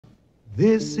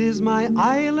This is my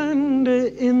island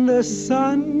in the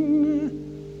sun,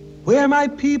 where my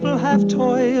people have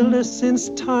toiled since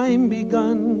time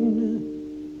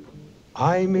begun.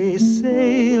 I may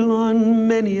sail on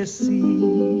many a sea,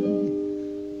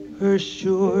 her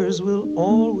shores will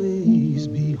always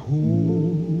be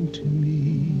home to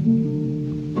me.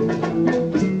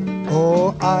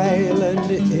 Oh,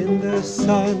 island in the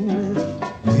sun,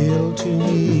 built to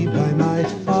me by my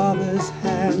father's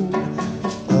hand,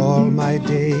 all my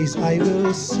days I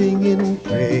will sing in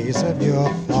praise of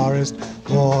your forest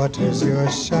waters, your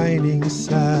shining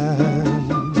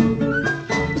sand.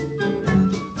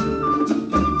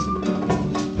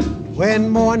 When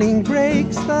morning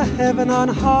breaks the heaven on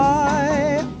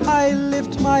high, I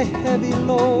lift my heavy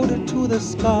load to the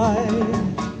sky.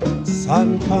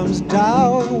 Sun comes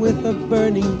down with a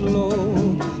burning glow,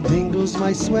 mingles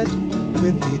my sweat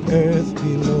with the earth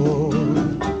below.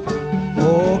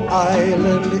 Oh,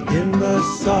 island in the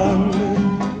sun,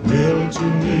 built to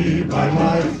me by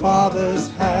my father's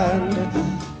hand,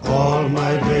 all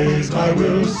my days I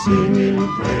will sing in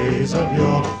praise of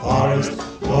your forest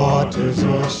waters,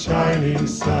 your shining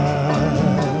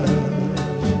sand.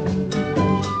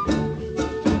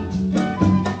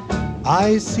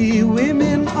 I see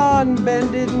women on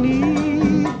bended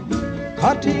knee,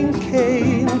 cutting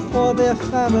cane for their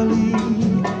family.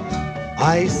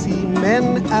 I see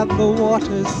men at the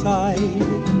waterside,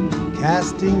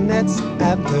 casting nets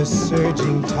at the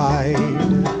surging tide.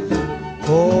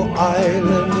 Oh,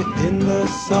 island in the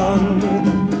sun,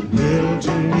 built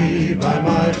to me by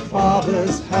my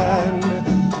father's hand,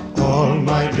 all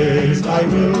my days I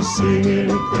will sing in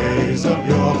praise of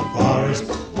your forest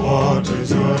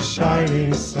waters, your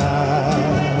shining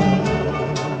sand.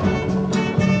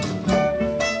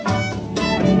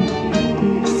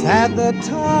 Sad the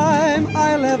time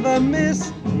I'll ever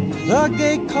miss the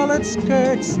gay-colored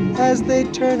skirts as they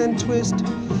turn and twist.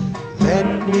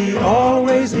 Let me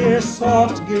always hear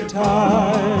soft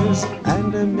guitars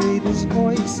and a maiden's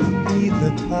voice beneath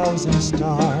 1,000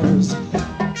 stars.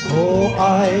 Oh,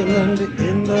 island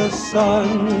in the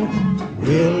sun,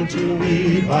 willed to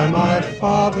me by my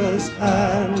father's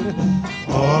hand,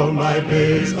 all my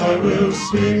days I will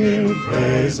sing in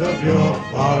praise of your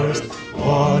forest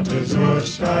waters, your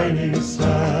shining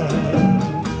sand.